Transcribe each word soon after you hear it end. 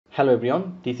Hello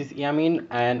everyone, this is Yamin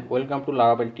and welcome to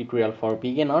Laravel tutorial for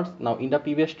beginners. Now in the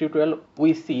previous tutorial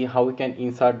we see how we can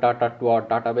insert data to our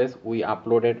database. We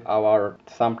uploaded our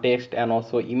some text and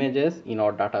also images in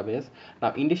our database.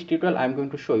 Now in this tutorial I am going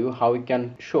to show you how we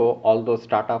can show all those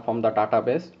data from the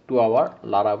database to our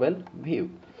Laravel view.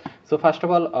 So first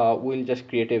of all we'll just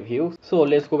create a view. So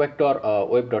let's go back to our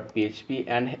web.php,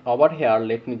 and over here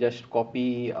let me just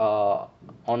copy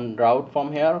on route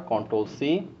from here, Ctrl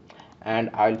C,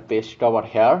 and I'll paste it over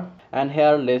here. And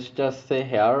here let's just say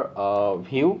here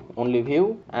view, only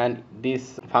view, and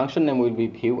this function name will be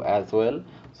view as well.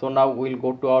 So now we'll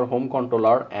go to our home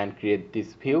controller and create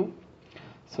this view.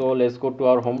 So let's go to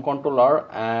our home controller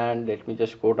and let me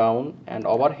just go down, and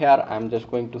over here I'm just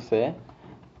going to say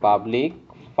public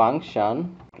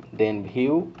function, then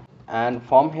view, and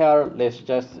from here let's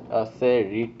just say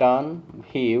return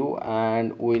view,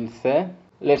 and we'll say,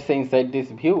 let's say inside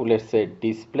this view, let's say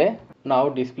display. Now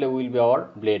display will be our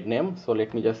blade name, so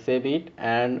let me just save it.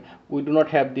 And we do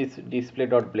not have this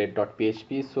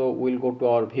display.blade.php, so we'll go to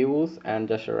our views and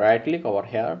just right click over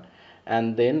here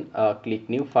and then click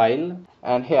new file,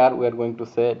 and here we are going to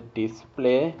say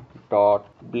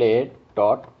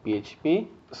display.blade.php.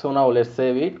 So now let's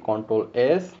save it, Ctrl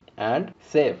S and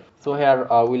save. So here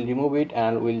we'll remove it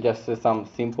and we'll just say some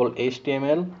simple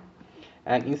HTML,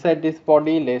 and inside this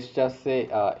body let's just say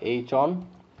h on,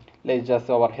 let's just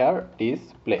say over here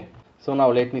display. So now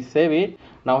let me save it.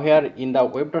 Now here in the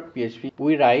web.php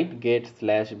we write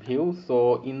get/view.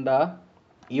 So in the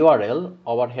URL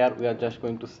over here we are just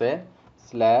going to say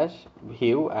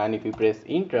 /view, and if you press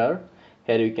enter,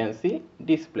 here you can see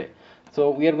display. So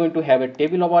we are going to have a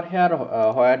table over here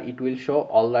where it will show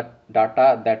all the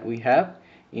data that we have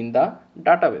in the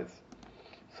database.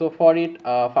 So for it,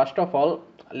 first of all,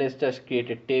 let's just create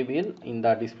a table in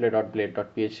the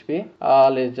display.blade.php.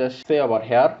 Let's just say over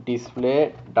here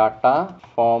display data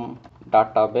from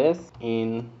database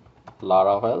in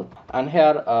Laravel, and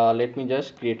here let me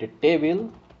just create a table,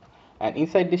 and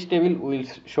inside this table we'll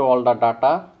show all the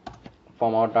data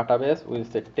from our database. We'll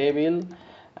say table,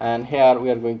 and here we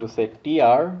are going to say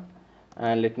tr,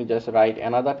 and let me just write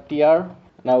another tr.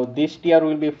 Now this tr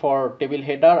will be for table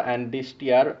header, and this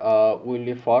tr will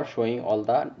be for showing all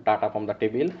the data from the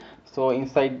table. So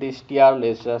inside this tr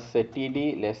let's just say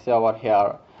td, let's say over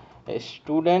here a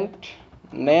student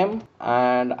name,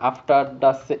 and after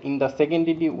the in the second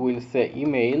td we'll say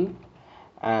email,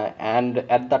 and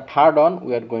at the third one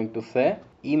we are going to say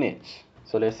image.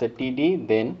 So let's say td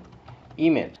then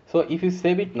image. So if you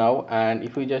save it now and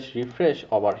if we just refresh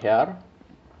over here,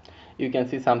 you can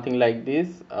see something like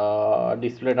this,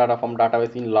 display data from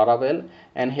database in Laravel,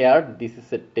 and here this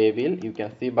is a table you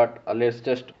can see. But let's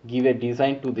just give a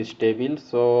design to this table.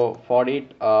 So for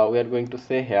it we are going to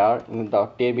say here in the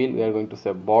table we are going to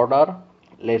say border,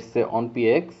 let's say on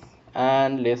px,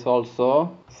 and let's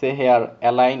also say here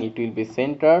align, it will be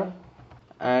center.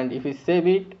 And if we save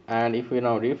it and if we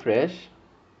now refresh,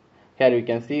 here we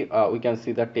can see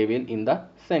the table in the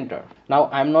center. Now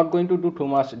I'm not going to do too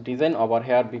much design over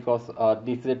here because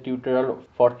this is a tutorial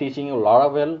for teaching you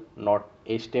Laravel, not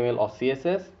HTML or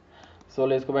CSS. So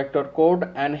let's go back to our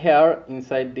code, and here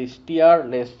inside this tr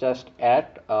let's just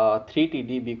add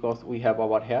 3td because we have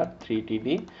over here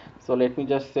 3td. So let me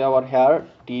just say over here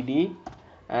td,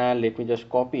 and let me just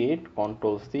copy it,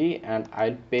 Ctrl C, and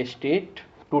I'll paste it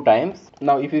 2 times.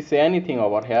 Now if you say anything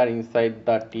over here inside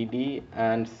the td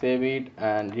and save it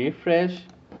and refresh,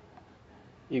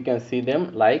 you can see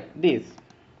them like this.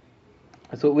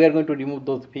 So we are going to remove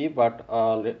those p, but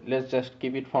let's just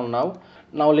keep it for now.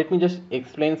 Now let me just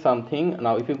explain something.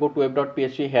 Now if you go to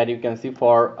web.php, here you can see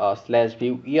for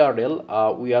 /view URL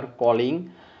we are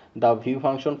calling the view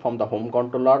function from the home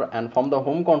controller, and from the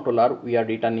home controller we are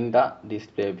returning the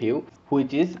display view,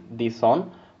 which is this one.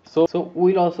 So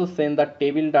we'll also send the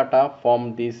table data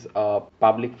from this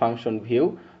public function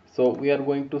view. So we are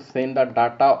going to send the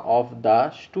data of the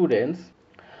students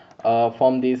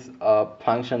from this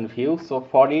function view. So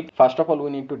for it, first of all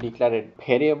we need to declare a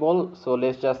variable. So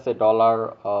let's just say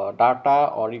dollar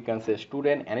data, or you can say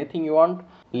student, anything you want.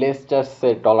 Let's just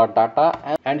say dollar data,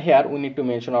 and here we need to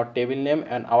mention our table name,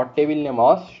 and our table name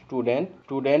was student,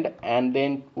 and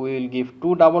then we will give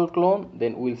 2 double colon,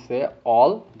 then we'll say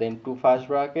all, then 2 first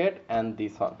bracket, and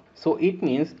this one. So it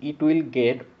means it will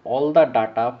get all the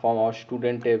data from our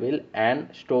student table and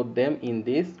store them in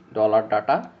this dollar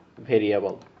data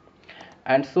variable.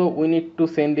 And so we need to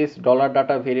send this dollar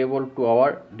data variable to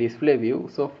our display view.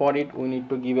 So for it we need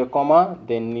to give a comma,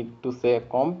 then need to say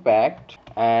compact,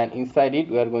 and inside it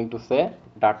we are going to say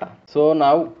data. So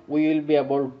now we will be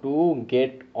able to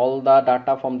get all the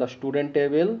data from the student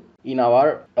table in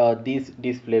our this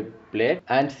display plate.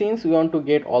 And since we want to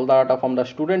get all the data from the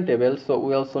student table, so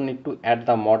we also need to add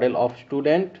the model of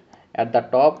student at the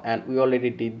top, and we already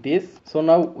did this. So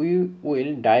now we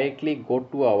will directly go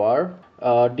to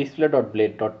our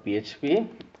display.blade.php,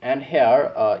 and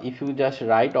here if you just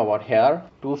write over here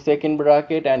 2 second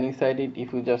bracket, and inside it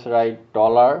if you just write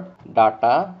dollar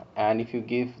data, and if you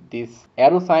give this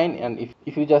arrow sign, and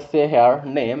if you just say here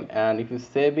name, and if you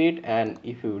save it and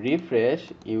if you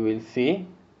refresh, you will see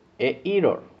a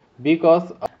error,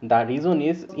 because the reason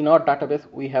is in our database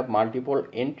we have multiple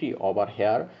entry over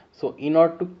here. So in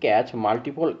order to catch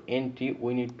multiple entry,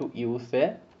 we need to use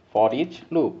a for each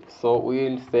loop. So we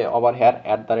will say over here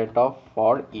at the rate of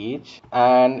for each,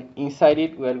 and inside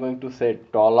it we are going to say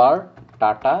dollar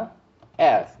data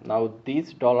as. Now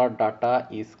this dollar data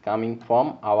is coming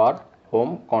from our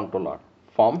home controller.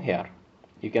 From here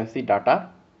you can see data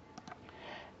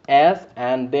as,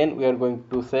 and then we are going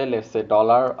to say, let's say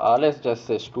dollar let's just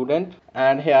say student,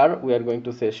 and here we are going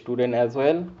to say student as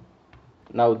well.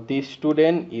 Now this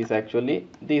student is actually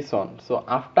this one. So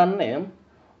after name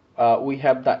we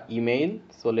have the email.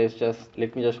 So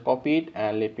let me just copy it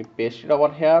and let me paste it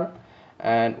over here,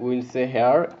 and we'll say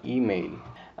here email,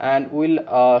 and we'll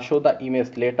show the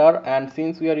image later. And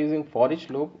since we are using for each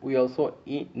loop, we also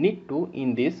need to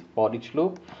in this for each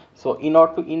loop. So in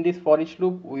order to in this for each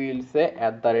loop, we will say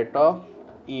at the rate of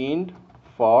int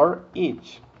for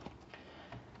each.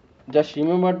 Just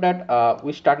remember that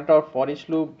we started our for each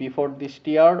loop before this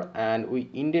tr, and we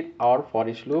ended our for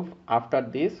each loop after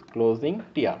this closing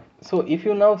tr. So if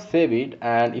you now save it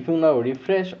and if you now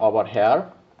refresh over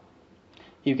here,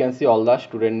 you can see all the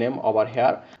student name over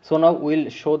here. So now we'll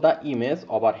show the image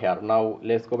over here. Now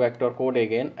let's go back to our code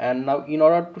again, and now in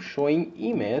order to showing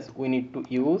image, we need to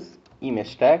use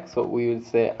image tag. So we will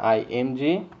say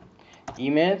img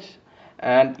image,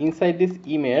 and inside this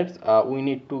image we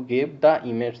need to give the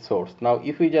image source. Now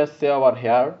if we just say over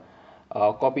here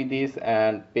copy this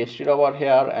and paste it over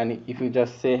here, and if you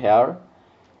just say here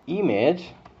image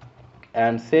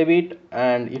and save it,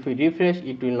 and if we refresh,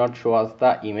 it will not show us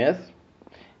the image.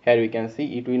 Here we can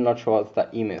see it will not show us the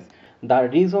image. The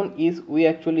reason is we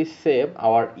actually save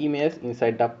our image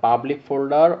inside the public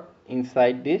folder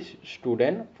inside this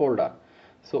student folder.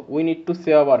 So we need to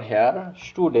say over here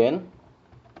student,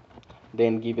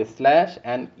 then give a slash,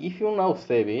 and if you now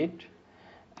save it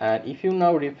and if you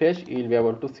now refresh, you will be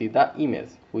able to see the image,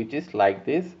 which is like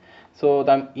this. So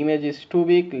the image is too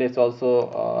big. Let's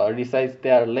also resize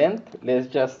their length. Let's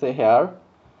just say here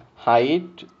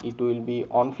height, it will be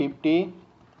on 50,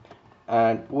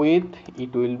 and width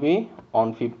it will be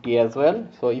on 50 as well.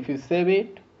 So if you save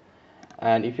it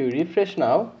and if you refresh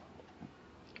now,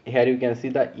 here you can see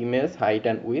the image height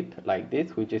and width like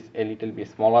this, which is a little bit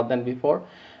smaller than before,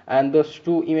 and those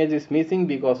two images missing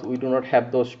because we do not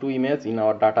have those two images in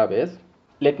our database.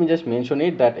 Let me just mention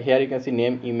it that here you can see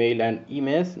name, email and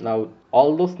image. Now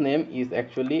all those name is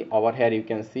actually over here, you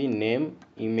can see name,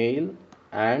 email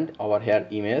and over here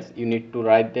image. You need to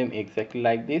write them exactly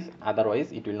like this,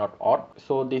 otherwise it will not work.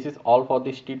 So this is all for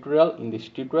this tutorial. In this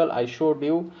tutorial I showed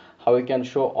you how you can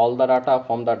show all the data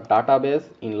from the database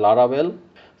in Laravel.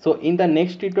 So in the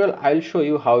next tutorial I will show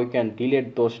you how you can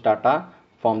delete those data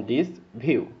from this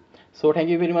view. So thank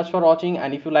you very much for watching,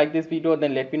 and if you like this video,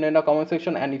 then let me know in the comment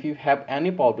section, and if you have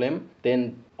any problem,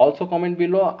 then also comment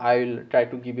below. I will try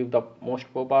to give you the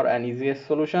most proper and easiest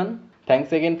solution.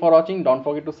 Thanks again for watching. Don't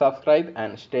forget to subscribe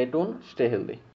and stay tuned, stay healthy.